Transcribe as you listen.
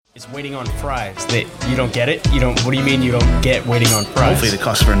It's waiting on fries. That you don't get it? You don't. What do you mean you don't get waiting on fries? Hopefully the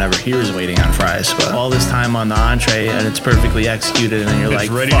customer never hears waiting on fries. But all this time on the entree and it's perfectly executed, and then you're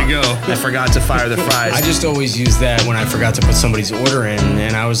like, ready to go. I forgot to fire the fries. I just always use that when I forgot to put somebody's order in,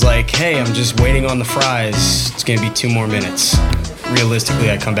 and I was like, hey, I'm just waiting on the fries. It's gonna be 2 more minutes.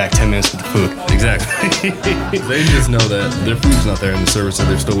 Realistically, I come back 10 minutes with the food. Exactly. They just know that their food's not there in the service and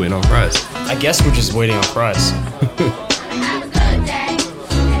they're still waiting on fries. I guess we're just waiting on fries.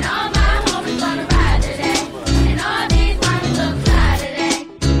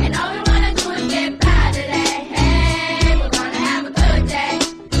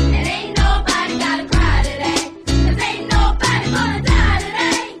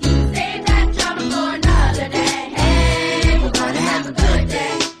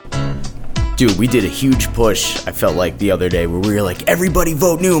 Dude, we did a huge push, I felt like, the other day where we were like, everybody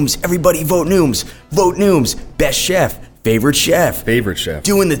vote Nooms, everybody vote Nooms, vote Nooms, best chef, favorite chef. Favorite chef.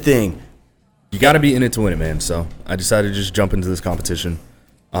 Doing the thing. You got to be in it to win it, man. So I decided to just jump into this competition.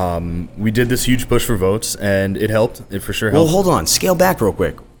 We did this huge push for votes, and it helped. It for sure helped. Well, hold on, scale back real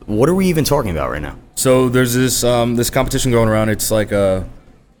quick. What are we even talking about right now? So there's this competition going around. It's like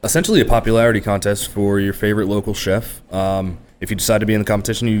essentially a popularity contest for your favorite local chef. If you decide to be in the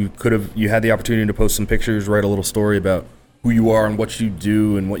competition, you had the opportunity to post some pictures, write a little story about who you are and what you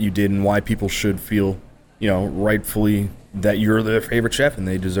do and what you did and why people should feel, rightfully that you're their favorite chef and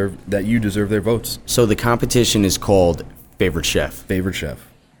you deserve their votes. So the competition is called Favorite Chef. Favorite chef.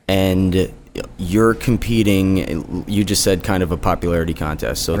 And you're competing, you just said kind of a popularity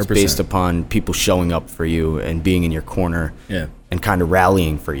contest. So it's 100%. based upon people showing up for you and being in your corner. Yeah. And kind of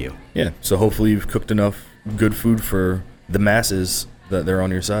rallying for you. Yeah. So hopefully you've cooked enough good food for the masses that they're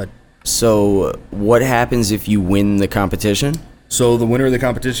on your side. So what happens if you win the competition? So the winner of the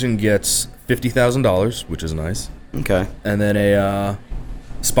competition gets $50,000, which is nice. Okay. And then a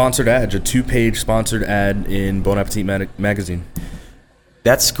sponsored ad, a 2-page sponsored ad in Bon Appetit magazine.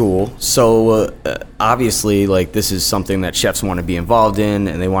 That's cool. So obviously, like, this is something that chefs want to be involved in,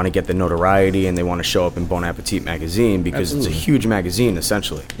 and they want to get the notoriety, and they want to show up in Bon Appetit magazine because It's a huge magazine,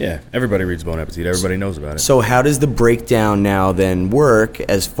 essentially. Yeah, everybody reads Bon Appetit. Everybody knows about it. So how does the breakdown now then work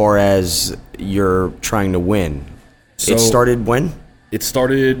as far as you're trying to win? It started when? It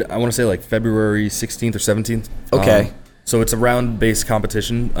started, I want to say, like February 16th or 17th. Okay. So it's a round-based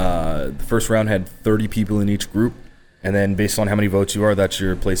competition. The first round had 30 people in each group. And then based on how many votes you are, that's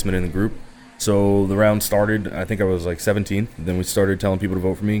your placement in the group. So the round started, I think I was like 17th. Then we started telling people to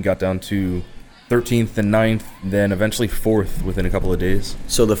vote for me. Got down to 13th and 9th, then eventually 4th within a couple of days.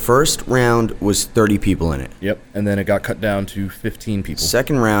 So the first round was 30 people in it. Yep. And then it got cut down to 15 people.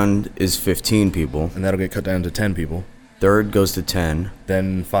 Second round is 15 people. And that'll get cut down to 10 people. Third goes to 10.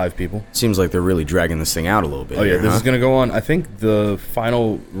 Then 5 people. Seems like they're really dragging this thing out a little bit. Oh, yeah. This is going to go on. I think the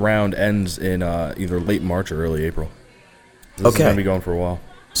final round ends in either late March or early April. This is going to be going for a while.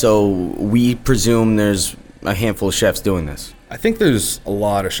 So we presume there's a handful of chefs doing this. I think there's a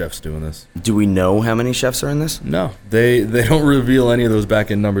lot of chefs doing this. Do we know how many chefs are in this? No. They don't reveal any of those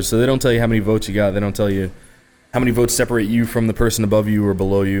back-end numbers. So they don't tell you how many votes you got. They don't tell you how many votes separate you from the person above you or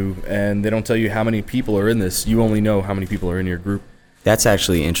below you. And they don't tell you how many people are in this. You only know how many people are in your group. That's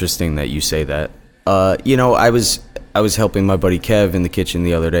actually interesting that you say that. I was helping my buddy Kev in the kitchen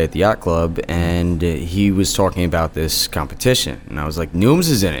the other day at the yacht club, and he was talking about this competition. And I was like, Nooms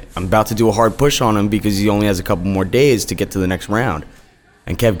is in it. I'm about to do a hard push on him because he only has a couple more days to get to the next round.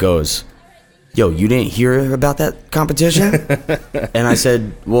 And Kev goes, yo, you didn't hear about that competition? And I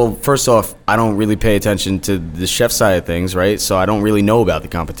said, well, first off, I don't really pay attention to the chef side of things, right? So I don't really know about the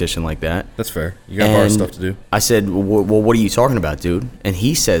competition like that. That's fair. You got a lot of stuff to do. I said, well, what are you talking about, dude? And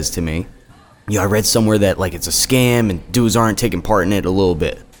he says to me, I read somewhere that like it's a scam and dudes aren't taking part in it a little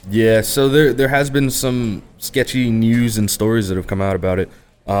bit. Yeah, so there has been some sketchy news and stories that have come out about it.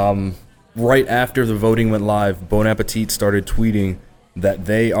 Right after the voting went live, Bon Appetit started tweeting that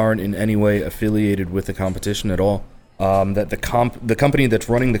they aren't in any way affiliated with the competition at all. That the company that's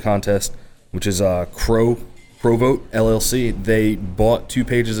running the contest, which is Crovote LLC, they bought 2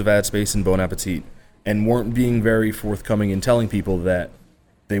 pages of ad space in Bon Appetit and weren't being very forthcoming in telling people that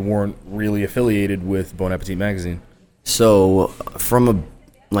they weren't really affiliated with Bon Appetit magazine. So from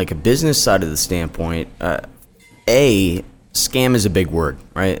a business side of the standpoint, scam is a big word,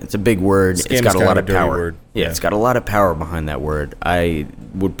 right? It's a big word. It's got a lot of power. Yeah, it's got a lot of power behind that word. I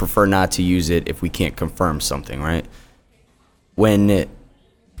would prefer not to use it if we can't confirm something, right? When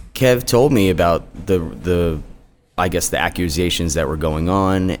Kev told me about the accusations that were going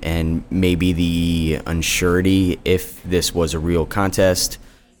on and maybe the unsurety if this was a real contest,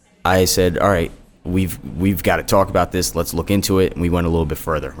 I said, all right, we've got to talk about this. Let's look into it. And we went a little bit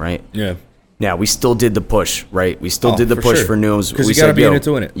further, right? Yeah. Now, we still did the push, right? We still did the for push sure. for Nooms. Because We you gotta said, be in "Yo, it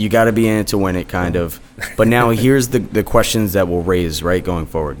to win it." You got to be in it to win it, kind of. But now here's the questions that we'll raise, right, going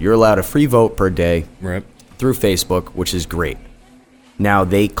forward. You're allowed a free vote per day Right. through Facebook, which is great. Now,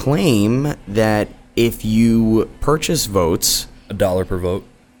 they claim that if you purchase votes, $1 per vote.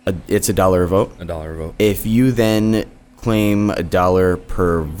 it's $1 a vote. $1 a vote. If you then claim $1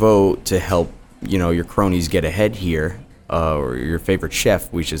 per vote to help, your cronies get ahead here, or your favorite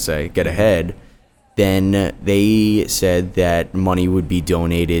chef, we should say, get ahead, then they said that money would be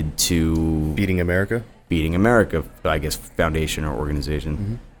donated to Beating America. Beating America, I guess, foundation or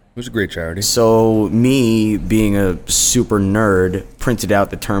organization. It was a great charity. So me, being a super nerd, printed out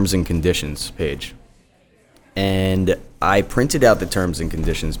the terms and conditions page. And I printed out the terms and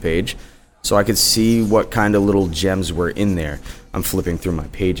conditions page so I could see what kind of little gems were in there. I'm flipping through my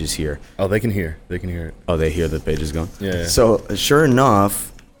pages here. Oh, they can hear. They can hear it. Oh, they hear the pages going? Yeah. So sure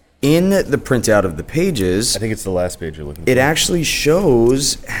enough, in the printout of the pages, I think it's the last page you're looking it for. actually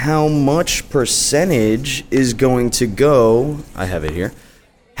shows how much percentage is going to go. I have it here.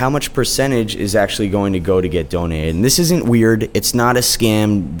 How much percentage is actually going to go to get donated? And this isn't weird. It's not a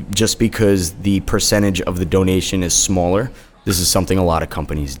scam just because the percentage of the donation is smaller. This is something a lot of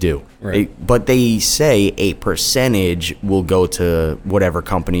companies do. Right. But they say a percentage will go to whatever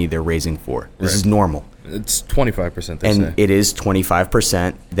company they're raising for. This is normal. It's 25%, they And say. it is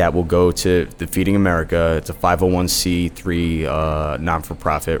 25% that will go to the Feeding America. It's a 501c3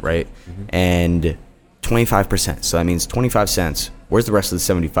 non-for-profit, right? And 25%. So that means 25 cents. Where's the rest of the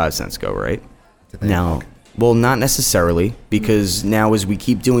 75 cents go, right? Now, well, not necessarily, because now as we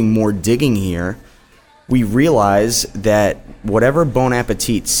keep doing more digging here, we realize that whatever Bon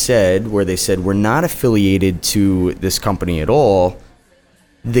Appetit said, where they said we're not affiliated to this company at all,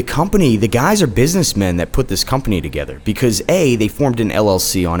 the guys are businessmen that put this company together because A, they formed an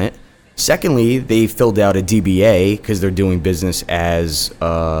LLC on it. Secondly, they filled out a DBA because they're doing business as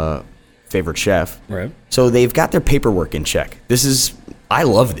favorite chef. Right. So they've got their paperwork in check. I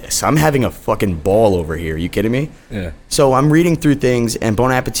love this. I'm having a fucking ball over here. You kidding me? Yeah. So I'm reading through things, and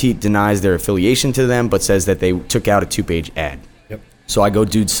Bon Appetit denies their affiliation to them, but says that they took out a 2-page ad. Yep. So I go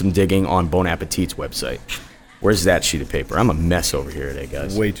do some digging on Bon Appetit's website. Where's that sheet of paper? I'm a mess over here today,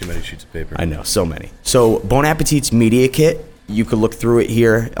 guys. Way too many sheets of paper. I know, so many. So Bon Appetit's media kit, you could look through it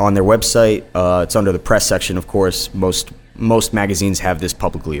here on their website. It's under the press section, of course. Most magazines have this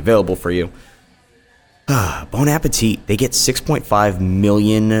publicly available for you. Bon Appetit, they get 6.5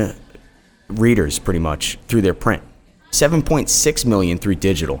 million readers pretty much through their print. 7.6 million through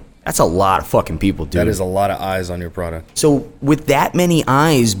digital. That's a lot of fucking people, dude. That is a lot of eyes on your product. So with that many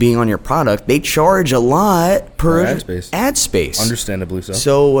eyes being on your product, they charge a lot per ad space. ad space. Understandably so.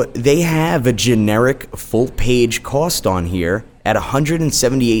 So they have a generic full-page cost on here at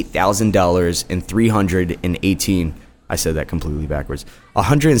 $178,000 and 318. I said that completely backwards.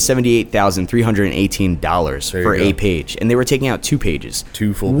 $178,318 There for you a go. page, and they were taking out 2 pages,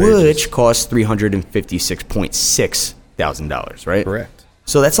 2 full pages. which cost $356,600, right? Correct.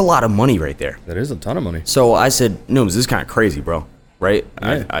 So that's a lot of money right there. That is a ton of money. So I said, Nooms, this is kind of crazy, bro. Right?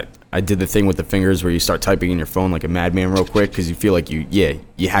 Yeah. I did the thing with the fingers where you start typing in your phone like a madman real quick because you feel like you hacked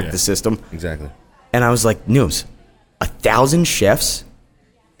Yeah. the system. Exactly. And I was like, Nooms, 1,000 chefs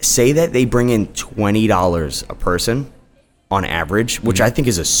say that they bring in $20 a person on average, which I think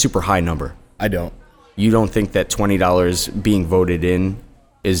is a super high number. I don't. You don't think that $20 being voted in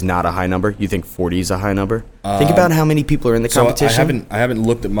is not a high number? You think 40 is a high number? Think about how many people are in the So competition. I haven't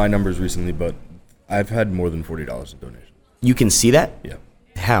looked at my numbers recently, but I've had more than $40 in donations. You can see that? Yeah.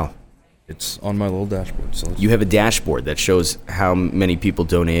 How? It's on my little dashboard. So You have a dashboard that shows how many people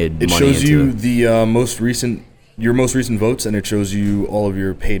donated it money shows into you it. the your most recent votes, and it shows you all of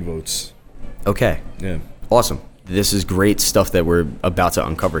your paid votes. Okay, Yeah. awesome. This is great stuff that we're about to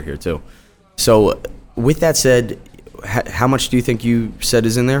uncover here too. So, with that said, how much do you think you said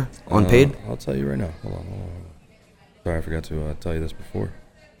is in there on paid? I'll tell you right now. Hold on. Sorry, I forgot to tell you this before.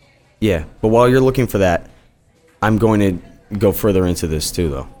 Yeah, but while you're looking for that, I'm going to go further into this too,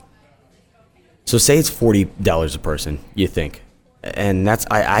 though. So, say it's $40 a person, you think. And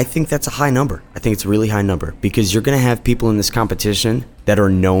I think that's a high number. I think it's a really high number because you're going to have people in this competition that are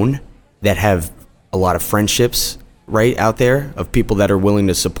known, that have a lot of friendships right out there of people that are willing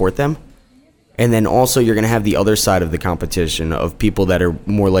to support them. And then also you're going to have the other side of the competition of people that are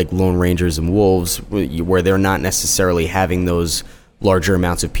more like Lone Rangers and Wolves, where they're not necessarily having those larger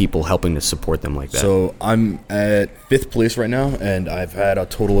amounts of people helping to support them like that. So I'm at 5th place right now, and I've had a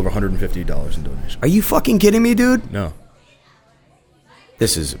total of $150 in donations. Are you fucking kidding me, dude? No.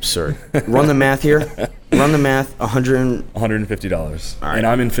 This is absurd. Run the math here. Run the math. $150. All right. And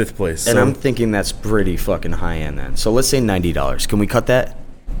I'm in 5th place. And so- I'm thinking that's pretty fucking high end then. So let's say $90. Can we cut that?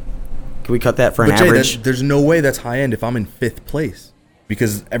 Can we cut that for an But Jay, average? there's no way that's high end if I'm in 5th place.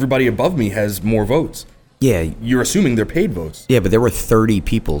 Because everybody above me has more votes. Yeah. You're assuming they're paid votes. Yeah, but there were 30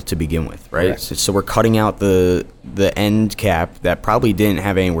 people to begin with, right? Correct. So we're cutting out the end cap that probably didn't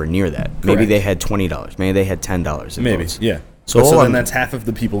have anywhere near that. Maybe Correct. they had $20. Maybe they had $10 in Maybe, votes. yeah. So So all then I'm- that's half of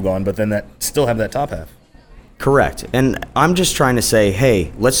the people gone, but then that still have that top half. Correct. And I'm just trying to say,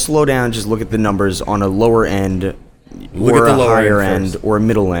 hey, let's slow down and just look at the numbers on a lower end Look or at the a lower higher end end first. or a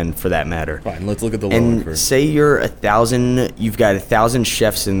middle end for that matter. Fine, let's look at the low end And first. say you're 1,000, you've got 1,000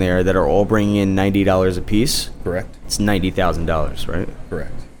 chefs in there that are all bringing in $90 a piece. Correct? It's $90,000, right?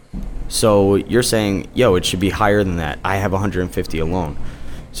 Correct. So you're saying, yo, it should be higher than that. I have 150 alone.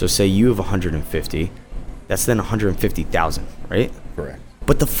 So say you have 150, that's then 150,000, right? Correct.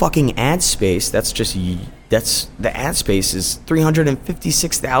 But the fucking ad space, that's the ad space is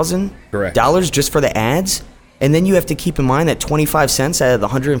 $356,000 Correct. just for the ads. And then you have to keep in mind that 25 cents out of the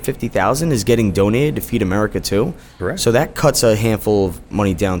 150,000 is getting donated to Feed America too. Correct. So that cuts a handful of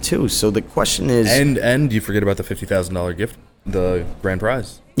money down too. So the question is, And you forget about the $50,000 gift, the grand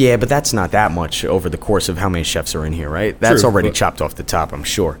prize. yeah, but that's not that much over the course of how many chefs are in here, right? That's True, already but- chopped off the top, I'm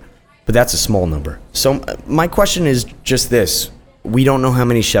sure. But that's a small number. So my question is just this. We don't know how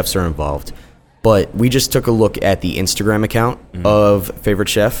many chefs are involved, but we just took a look at the Instagram account of Favorite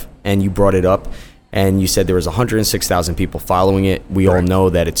Chef, and you brought it up, and you said there was 106,000 people following it. We all Correct. know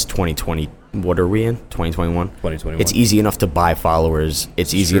that it's 2020. What are we in? 2021? 2021. It's easy enough to buy followers.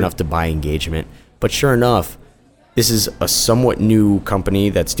 It's easy True. enough to buy engagement. But sure enough, this is a somewhat new company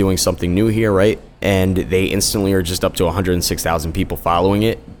that's doing something new here, right? And they instantly are just up to 106,000 people following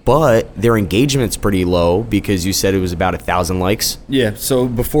it. But their engagement's pretty low because you said it was about 1,000 likes. Yeah, so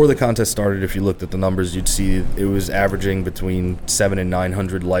before the contest started, if you looked at the numbers, you'd see it was averaging between 700 and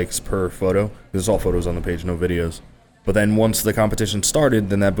 900 likes per photo. There's all photos on the page, no videos. But then once the competition started,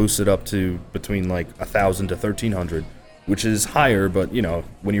 then that boosted up to between like 1,000 to 1,300, which is higher, but you know,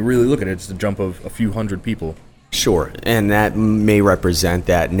 when you really look at it, it's a jump of a few hundred people. Sure, and that may represent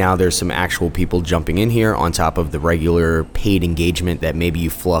that now there's some actual people jumping in here on top of the regular paid engagement that maybe you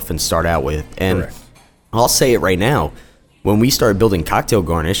fluff and start out with. And Correct. I'll say it right now, when we started building Cocktail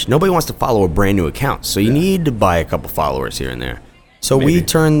Garnish, nobody wants to follow a brand new account, so you need to buy a couple followers here and there. So we Maybe.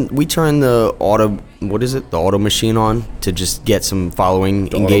 turn the auto machine on to just get some following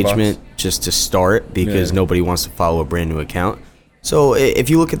The engagement Autobots? just to start because Yeah. nobody wants to follow a brand new account. So if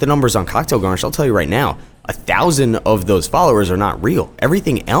you look at the numbers on Cocktail Garnish, I'll tell you right now, 1,000 of those followers are not real.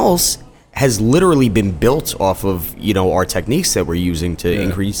 Everything else has literally been built off of, our techniques that we're using to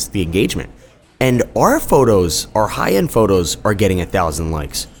increase the engagement. And our photos, our high-end photos, are getting 1,000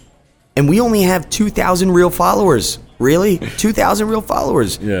 likes. And we only have 2,000 real followers. Really? 2,000 real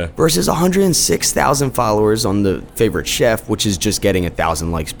followers. Yeah. Versus 106,000 followers on the Favorite Chef, which is just getting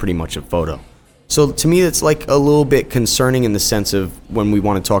 1,000 likes pretty much a photo. So to me, it's like a little bit concerning in the sense of when we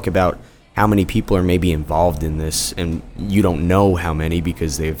want to talk about how many people are maybe involved in this, and you don't know how many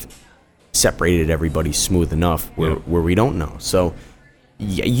because they've separated everybody smooth enough where we don't know. So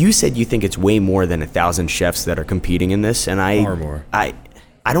you said you think it's way more than 1,000 chefs that are competing in this, and Far more.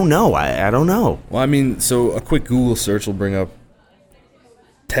 I don't know. I don't know. Well, I mean, so a quick Google search will bring up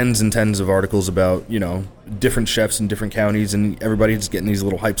tens and tens of articles about, different chefs in different counties, and everybody's getting these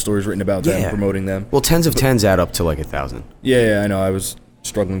little hype stories written about them, promoting them. Well, tens of tens add up to like 1,000. Yeah, I know. I was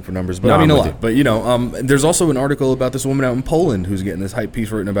struggling for numbers, but No, I mean I'm a with lot. you. But there's also an article about this woman out in Poland who's getting this hype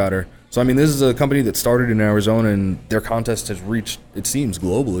piece written about her. So I mean, this is a company that started in Arizona, and their contest has reached, it seems,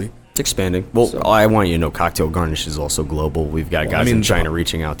 globally. It's expanding. Well, I want you to know Cocktail Garnish is also global. We've got guys in mean, China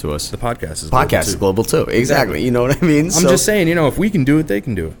reaching out to us. The podcast is Podcast is global too. Exactly. You know what I mean? I'm just saying, if we can do it, they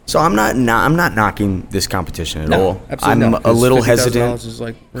can do it. So I'm not knocking this competition at all. absolutely I'm not, a 'cause little $50,000 hesitant. is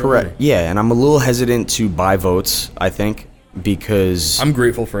like real Correct. money. Yeah, and I'm a little hesitant to buy votes, I think, because I'm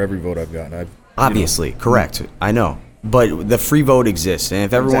grateful for every vote I've gotten. obviously, correct. I know. But the free vote exists, and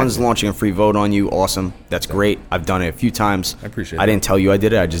if everyone's Exactly. launching a free vote on you, awesome. That's great. I've done it a few times. I appreciate I that. didn't tell you I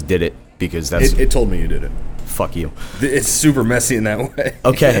did it. I just did it because that's It told me you did it. fuck you. It's super messy in that way.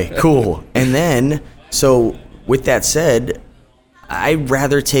 Okay, cool. And then, so with that said, I'd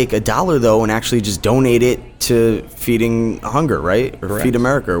rather take $1 though and actually just donate it to Feeding Hunger, right? Or Correct. Feed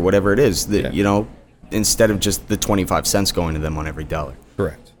America or whatever it is. That Yeah. instead of just the 25 cents going to them on every dollar.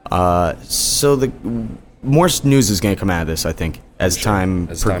 Correct. So the more news is going to come out of this, I think, as time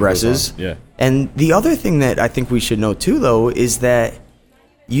As time progresses. goes on, yeah. And the other thing that I think we should know too, though, is that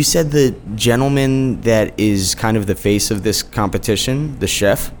You said the gentleman that is kind of the face of this competition, the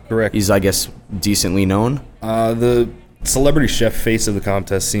chef. Correct. He's, I guess, decently known. The celebrity chef face of the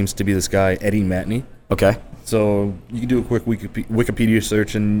contest seems to be this guy, Eddie Matney. Okay. So you can do a quick Wikipedia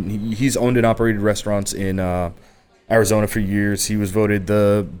search, and he's owned and operated restaurants in Arizona for years. He was voted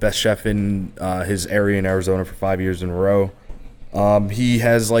the best chef in his area in Arizona for 5 years in a row. He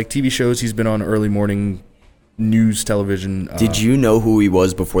has like TV shows. He's been on early morning news television. Did you know who he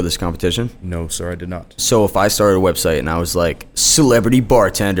was before this competition? No, sir, I did not. So if I started a website and I was like, celebrity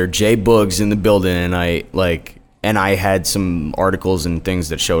bartender Jay Buggs in the building, and I had some articles and things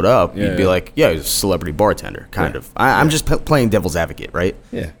that showed up, you'd be like, yeah, he's a celebrity bartender, kind of. I'm just playing devil's advocate, right?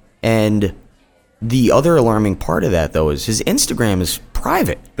 Yeah. And the other alarming part of that, though, is his Instagram is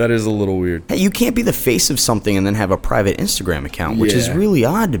private. That is a little weird. Hey, you can't be the face of something and then have a private Instagram account, which is really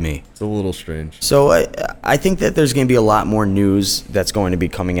odd to me. It's a little strange. So I think that there's going to be a lot more news that's going to be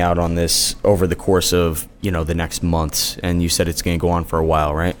coming out on this over the course of, the next months. And you said it's going to go on for a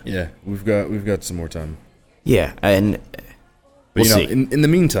while, right? Yeah, we've got some more time. Yeah, and we'll see. In the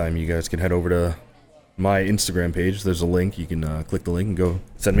meantime, you guys can head over to my Instagram page. There's a link. You can click the link and go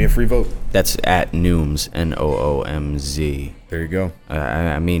send me a free vote. That's at Noomz, Noomz. There you go.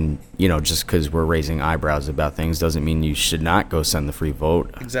 I mean, just because we're raising eyebrows about things doesn't mean you should not go send the free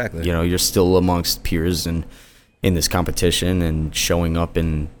vote. Exactly. You're still amongst peers and in this competition and showing up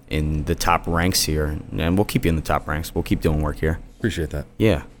in the top ranks here. And we'll keep you in the top ranks. We'll keep doing work here. Appreciate that.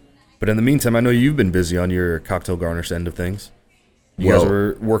 Yeah. But in the meantime, I know you've been busy on your cocktail garnish end of things. You guys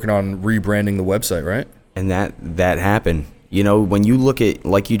were working on rebranding the website, right? And that happened. When you look at,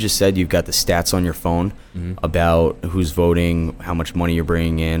 like you just said, you've got the stats on your phone about who's voting, how much money you're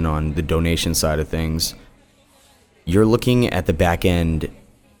bringing in on the donation side of things. You're looking at the back end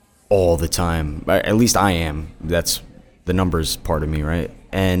all the time. At least I am. That's the numbers part of me, right?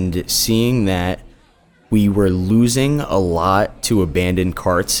 And seeing that we were losing a lot to abandoned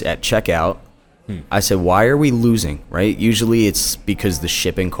carts at checkout. I said, why are we losing, right? Usually it's because the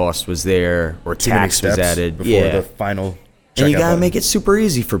shipping cost was there or tax was added. Before the final checkout. And you got to make it super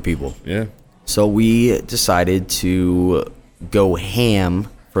easy for people. Yeah. So we decided to go ham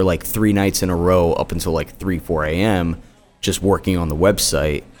for like 3 nights in a row up until like 4 a.m. just working on the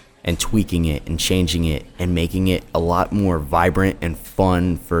website and tweaking it and changing it and making it a lot more vibrant and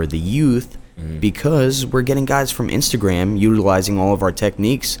fun for the youth because we're getting guys from Instagram utilizing all of our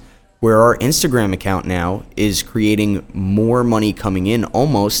techniques where our Instagram account now is creating more money coming in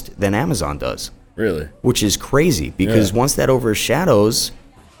almost than Amazon does. Really? Which is crazy because once that overshadows,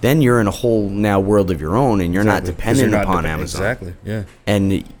 then you're in a whole now world of your own and you're not dependent upon Amazon. Exactly, yeah.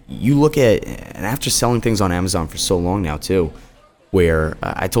 And you look at, and after selling things on Amazon for so long now too, where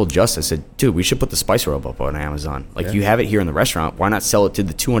I told Just, I said, dude, we should put the spice rub up on Amazon. Like you have it here in the restaurant. Why not sell it to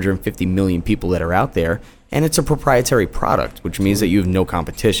the 250 million people that are out there? And it's a proprietary product, which means that you have no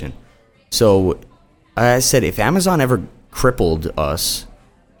competition. So I said, if Amazon ever crippled us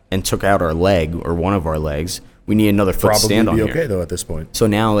and took out our leg or one of our legs, we need another foot to stand on here. Probably be okay, though, at this point. So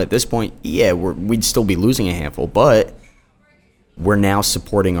now at this point, yeah, we'd still be losing a handful, but we're now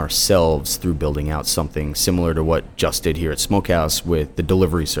supporting ourselves through building out something similar to what Just did here at Smokehouse with the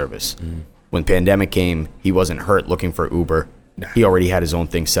delivery service. When pandemic came, he wasn't hurt looking for Uber. He already had his own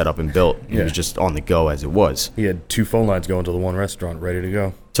thing set up and built. He was just on the go as it was. He had 2 phone lines going to the one restaurant ready to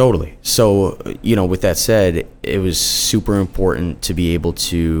go. Totally. So, with that said, it was super important to be able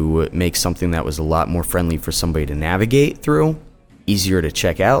to make something that was a lot more friendly for somebody to navigate through, easier to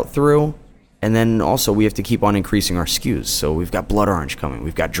check out through, and then also we have to keep on increasing our SKUs. So we've got blood orange coming,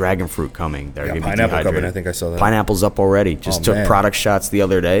 we've got dragon fruit coming. They're going to be pineapple coming. I think I saw that. Pineapple's up already. Just took product shots the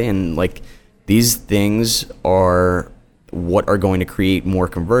other day, and these things are what are going to create more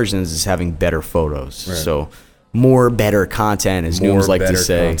conversions is having better photos. Right. So more better content, as Noomz like to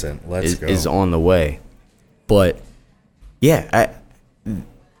say, is on the way. But yeah,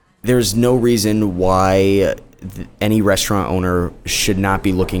 there's no reason why any restaurant owner should not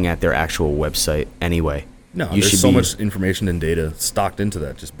be looking at their actual website anyway. No, there's so much information and data stocked into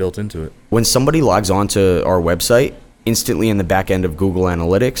that, just built into it. When somebody logs on to our website, instantly in the back end of Google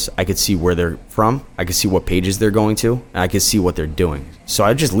Analytics, I could see where they're from, I could see what pages they're going to, and I could see what they're doing. So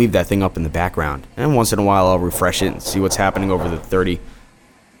I just leave that thing up in the background, and once in a while I'll refresh it and see what's happening over the 30.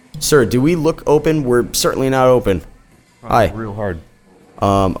 Sir, do we look open? We're certainly not open. Hi. Real hard.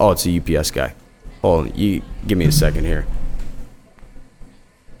 Oh, it's a UPS guy. Hold on, you give me a second here.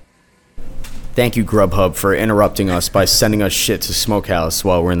 Thank you, Grubhub, for interrupting us by sending us shit to Smokehouse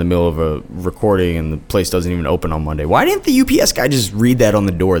while we're in the middle of a recording and the place doesn't even open on Monday. Why didn't the UPS guy just read that on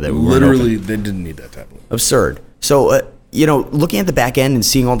the door that we weren't open? Literally, they didn't need that tablet. Absurd. So looking at the back end and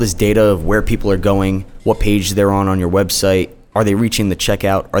seeing all this data of where people are going, what page they're on your website, are they reaching the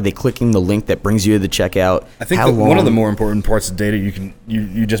checkout? Are they clicking the link that brings you to the checkout? I think one of the more important parts of data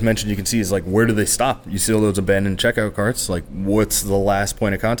you just mentioned you can see is like, where do they stop? You see all those abandoned checkout carts. Like, what's the last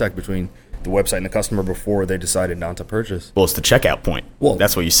point of contact between the website and the customer before they decided not to purchase? Well, it's the checkout point. Well,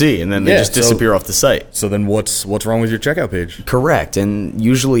 that's what you see, and then they just disappear off the site. So then what's wrong with your checkout page? Correct, and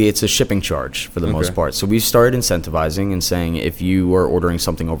usually it's a shipping charge for the most part. So we've started incentivizing and saying if you are ordering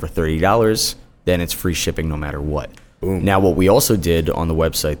something over $30, then it's free shipping no matter what. Boom. Now, what we also did on the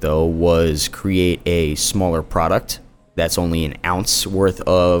website, though, was create a smaller product that's only an ounce worth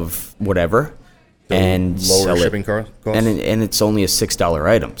of whatever, and lower sell shipping it. costs? And it's only a $6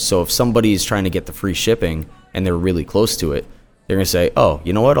 item. So if somebody's trying to get the free shipping and they're really close to it, they're going to say, oh,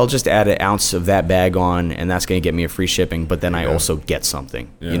 you know what? I'll just add an ounce of that bag on, and that's going to get me a free shipping, but then I also get something.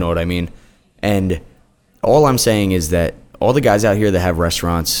 Yeah. You know what I mean? And all I'm saying is that all the guys out here that have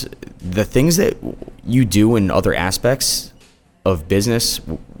restaurants, the things that you do in other aspects of business,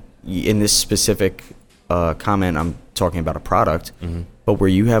 in this specific comment, I'm talking about a product, but where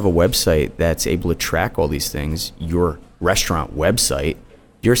you have a website that's able to track all these things, your restaurant website,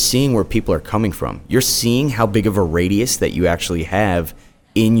 you're seeing where people are coming from. You're seeing how big of a radius that you actually have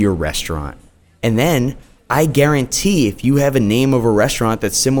in your restaurant. And then I guarantee if you have a name of a restaurant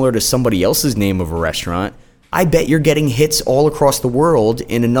that's similar to somebody else's name of a restaurant, I bet you're getting hits all across the world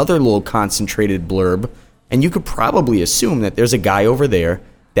in another little concentrated blurb. And you could probably assume that there's a guy over there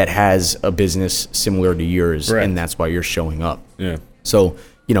that has a business similar to yours, Right. and that's why you're showing up. Yeah. So,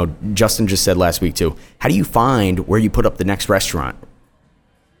 Justin just said last week too, how do you find where you put up the next restaurant?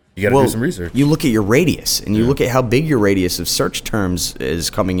 You got to do some research. You look at your radius, and you look at how big your radius of search terms is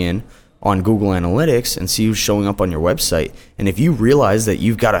coming in on Google Analytics and see who's showing up on your website. And if you realize that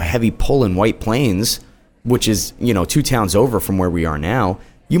you've got a heavy pull in White Plains, which is, 2 towns over from where we are now,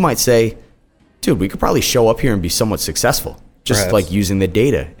 you might say, dude, we could probably show up here and be somewhat successful, just Perhaps. like using the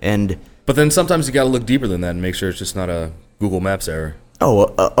data. And But then sometimes you got to look deeper than that and make sure it's just not a Google Maps error.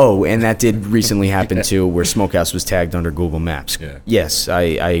 and that did recently happen too, where Smokehouse was tagged under Google Maps. Yeah. Yes, I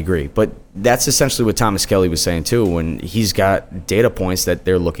agree. But that's essentially what Thomas Kelly was saying too, when he's got data points that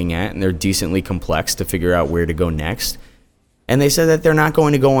they're looking at, and they're decently complex to figure out where to go next. And they said that they're not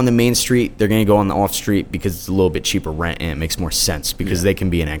going to go on the main street, they're going to go on the off street because it's a little bit cheaper rent and it makes more sense because they can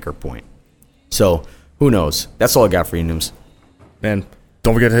be an anchor point. So, who knows? That's all I got for you, Nooms. Man,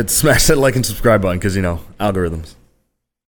 don't forget to smash that like and subscribe button because, algorithms.